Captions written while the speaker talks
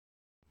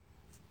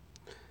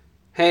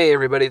Hey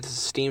everybody, this is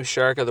Steam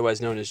Shark,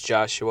 otherwise known as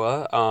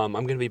Joshua. I'm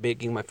going to be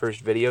making my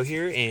first video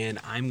here, and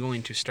I'm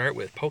going to start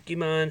with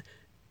Pokemon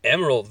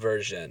Emerald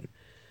version.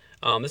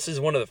 This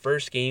is one of the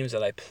first games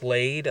that I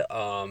played.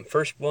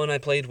 First one I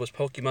played was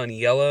Pokemon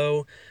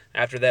Yellow.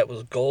 After that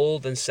was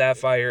Gold and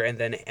Sapphire, and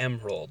then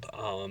Emerald.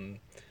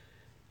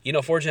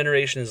 4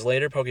 generations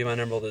later, Pokemon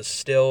Emerald is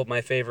still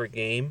my favorite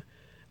game.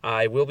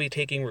 I will be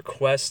taking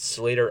requests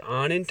later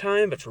on in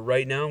time, but for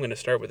right now, I'm going to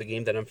start with a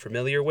game that I'm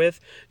familiar with,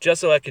 just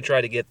so I can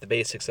try to get the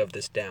basics of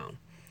this down.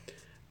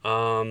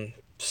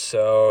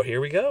 So here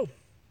we go.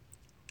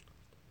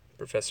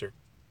 Professor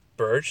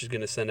Birch is going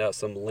to send out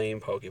some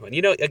lame Pokemon.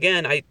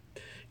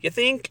 You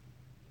think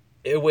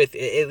with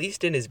at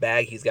least in his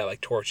bag he's got like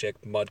Torchic,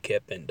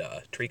 Mudkip, and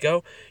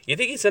Trico. You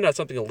think he'd send out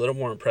something a little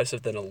more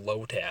impressive than a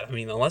Lotad? I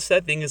mean, unless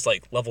that thing is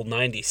like level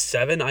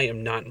 97, I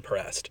am not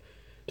impressed.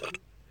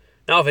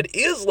 Now, if it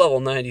is level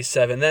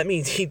 97, that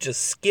means he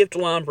just skipped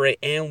Lombre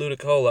and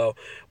Ludicolo,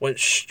 went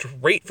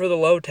straight for the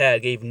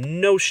Lotad, gave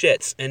no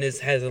shits, and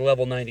has a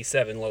level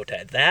 97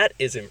 Lotad. That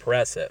is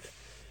impressive.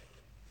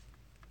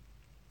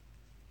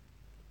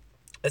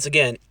 That's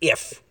again,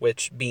 if,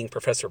 which being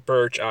Professor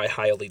Birch, I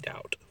highly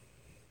doubt.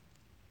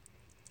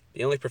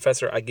 The only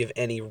professor I give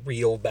any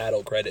real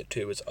battle credit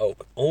to is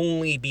Oak,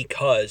 only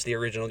because the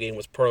original game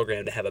was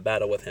programmed to have a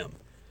battle with him.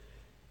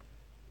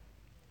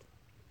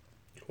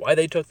 Why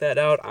they took that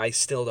out, I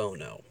still don't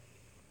know.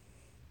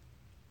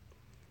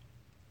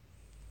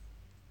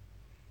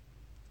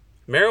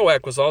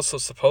 Marowak was also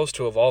supposed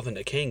to evolve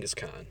into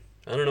Kangaskhan.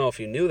 I don't know if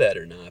you knew that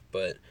or not,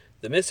 but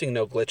the missing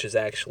no glitch is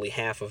actually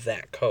half of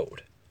that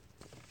code.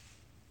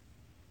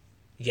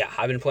 Yeah,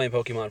 I've been playing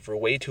Pokemon for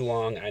way too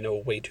long. I know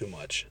way too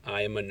much.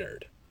 I am a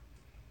nerd.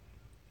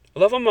 I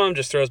love how Mom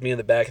just throws me in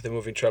the back of the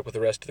moving truck with the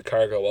rest of the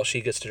cargo while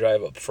she gets to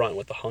drive up front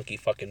with the hunky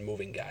fucking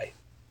moving guy.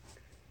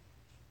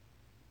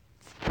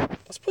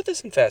 Let's put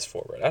this in fast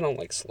forward. I don't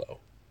like slow.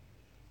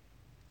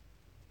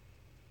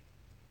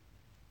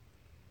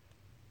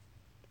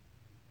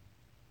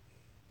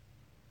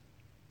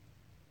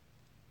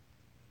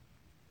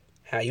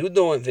 How you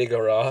doing,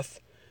 Vigoroth?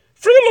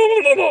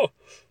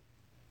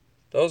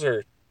 Those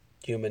are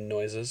human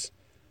noises.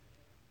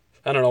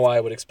 I don't know why I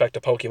would expect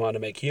a Pokemon to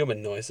make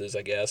human noises,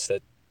 I guess.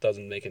 That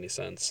doesn't make any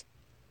sense.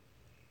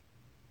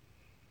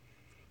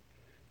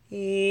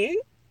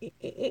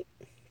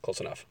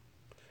 Close enough.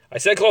 I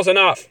said close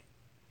enough!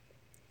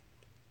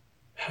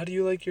 How do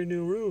you like your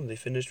new room? They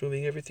finished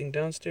moving everything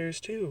downstairs,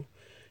 too.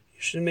 You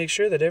should make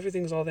sure that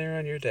everything's all there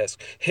on your desk.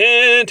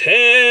 Hint,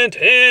 hint,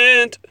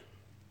 hint!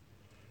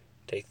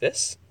 Take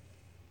this.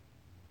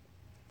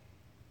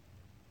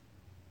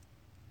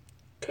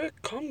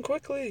 Come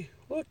quickly.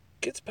 Look,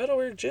 it's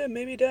Petalware Gym.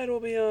 Maybe Dad will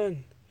be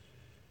on.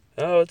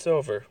 Oh, it's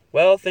over.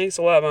 Well, thanks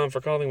a lot, Mom,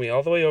 for calling me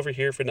all the way over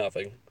here for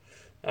nothing.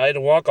 I had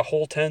to walk a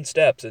whole 10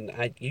 steps, and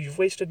you've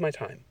wasted my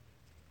time.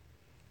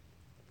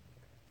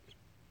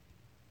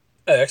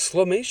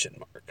 Exclamation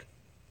mark.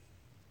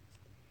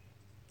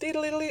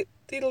 Deedle-deedle,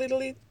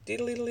 deedle-deedle,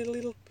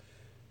 deedle-deedle.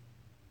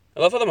 I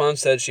love how the mom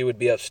said she would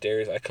be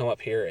upstairs. I come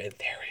up here, and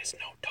there is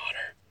no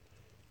daughter.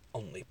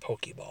 Only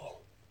Pokeball.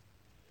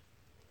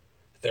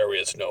 There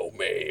is no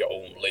May,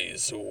 only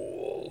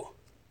Zool.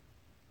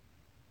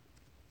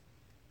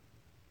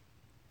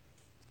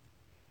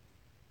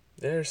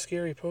 There's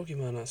scary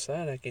Pokemon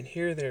outside. I can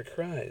hear their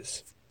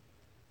cries.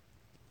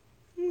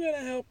 I'm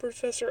gonna help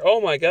Professor. Oh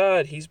my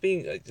god, he's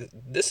being.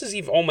 This is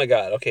even. Oh my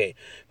god, okay.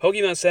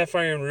 Pokemon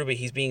Sapphire and Ruby,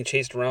 he's being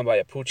chased around by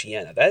a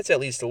Poochyena. That's at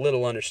least a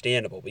little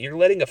understandable. But you're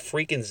letting a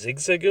freaking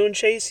Zigzagoon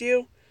chase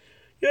you?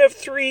 You have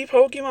 3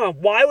 Pokemon.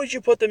 Why would you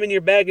put them in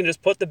your bag and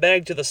just put the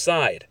bag to the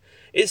side?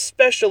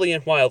 Especially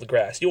in wild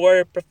grass. You are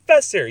a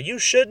professor. You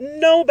should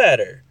know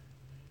better.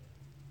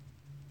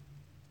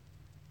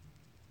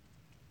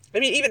 I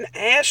mean, even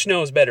Ash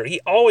knows better. He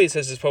always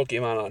has his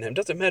Pokemon on him.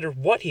 Doesn't matter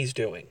what he's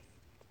doing.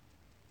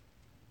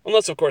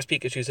 Unless, of course,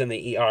 Pikachu's in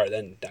the ER,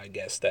 then I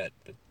guess that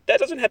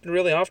doesn't happen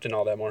really often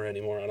all that more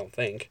anymore, I don't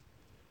think.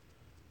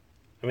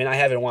 I mean, I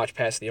haven't watched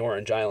past the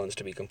Orange Islands,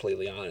 to be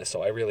completely honest,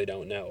 so I really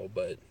don't know,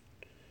 but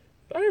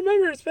I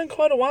remember it's been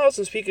quite a while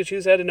since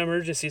Pikachu's had an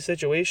emergency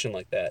situation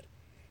like that.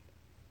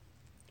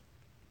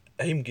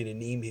 I'm gonna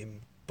name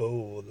him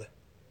Bowl.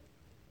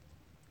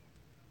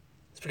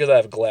 It's because I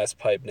have a glass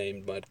pipe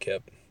named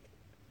Mudkip.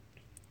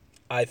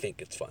 I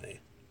think it's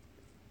funny.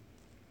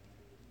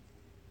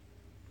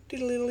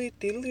 Oh,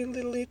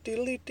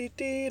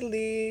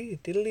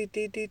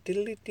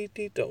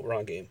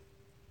 wrong game.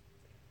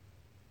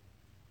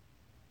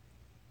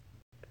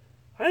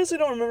 I honestly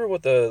don't remember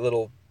what the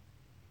little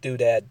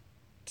doodad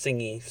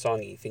singy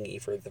songy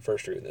thingy for the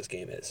first route in this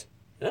game is.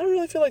 And I don't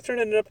really feel like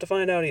turning it up to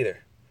find out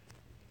either.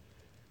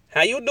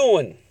 How you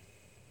doing?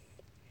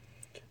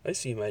 I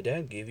see my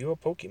dad gave you a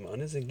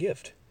Pokemon as a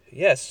gift.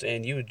 Yes,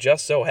 and you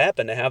just so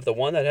happen to have the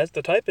one that has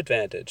the type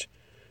advantage.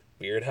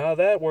 Weird how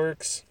that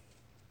works.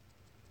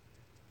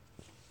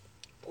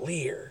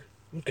 Leer,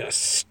 I'm gonna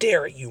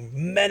stare at you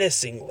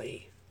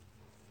menacingly.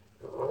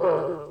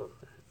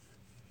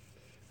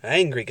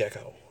 Angry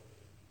Gecko.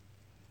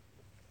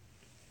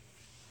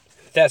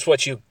 That's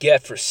what you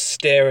get for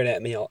staring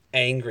at me all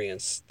angry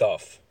and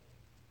stuff.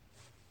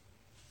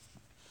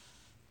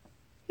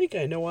 I think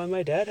I know why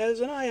my dad has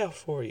an eye out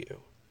for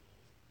you.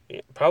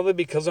 Yeah, probably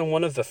because I'm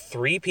one of the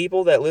 3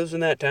 people that lives in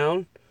that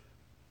town.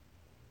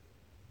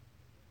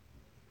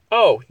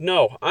 Oh,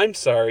 no, I'm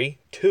sorry.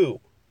 2.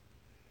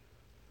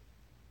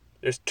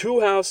 There's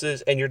 2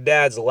 houses and your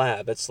dad's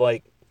lab. It's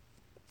like,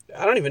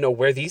 I don't even know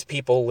where these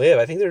people live.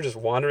 I think they're just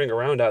wandering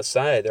around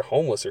outside. They're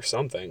homeless or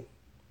something.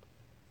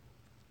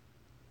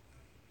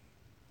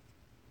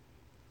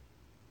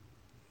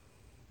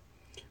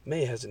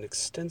 May has an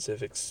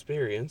extensive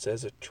experience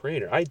as a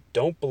trainer. I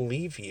don't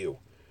believe you.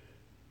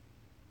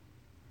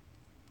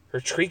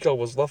 Her Trico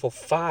was level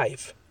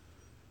 5.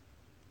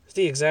 It's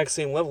the exact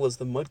same level as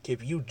the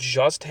Mudkip you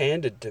just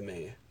handed to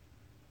me.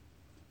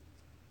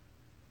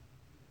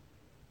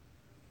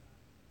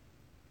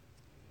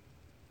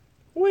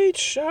 Wait,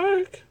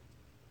 Shark.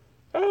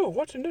 Oh,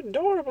 what an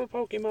adorable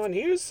Pokemon.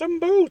 Here's some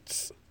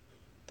boots.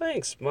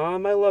 Thanks,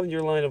 Mom. I love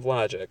your line of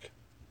logic.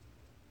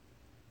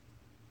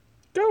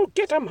 Go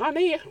get 'em,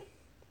 honey.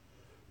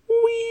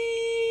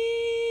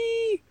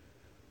 Whee!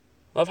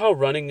 Love how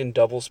running in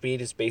double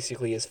speed is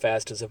basically as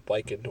fast as a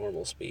bike at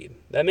normal speed.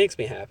 That makes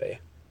me happy.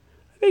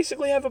 I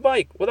basically have a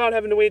bike without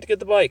having to wait to get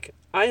the bike.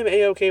 I am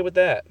A-okay with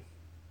that.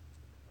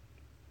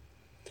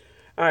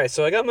 Alright,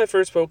 so I got my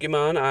first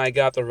Pokemon, I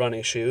got the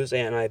running shoes,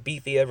 and I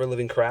beat the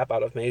ever-living crap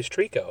out of May's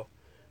Trico.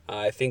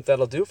 I think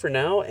that'll do for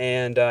now,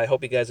 and I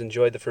hope you guys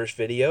enjoyed the first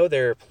video.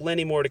 There are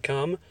plenty more to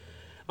come.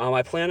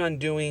 I plan on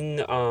doing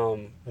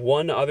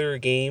one other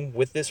game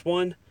with this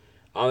one.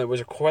 It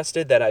was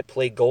requested that I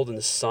play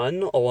Golden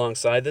Sun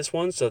alongside this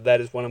one, so that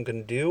is what I'm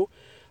going to do.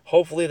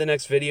 Hopefully the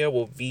next video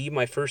will be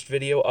my first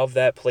video of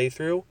that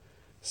playthrough,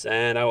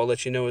 and I will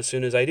let you know as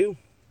soon as I do.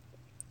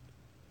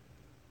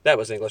 That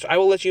was English. I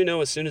will let you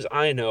know as soon as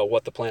I know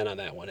what the plan on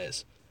that one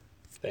is.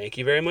 Thank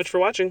you very much for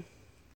watching.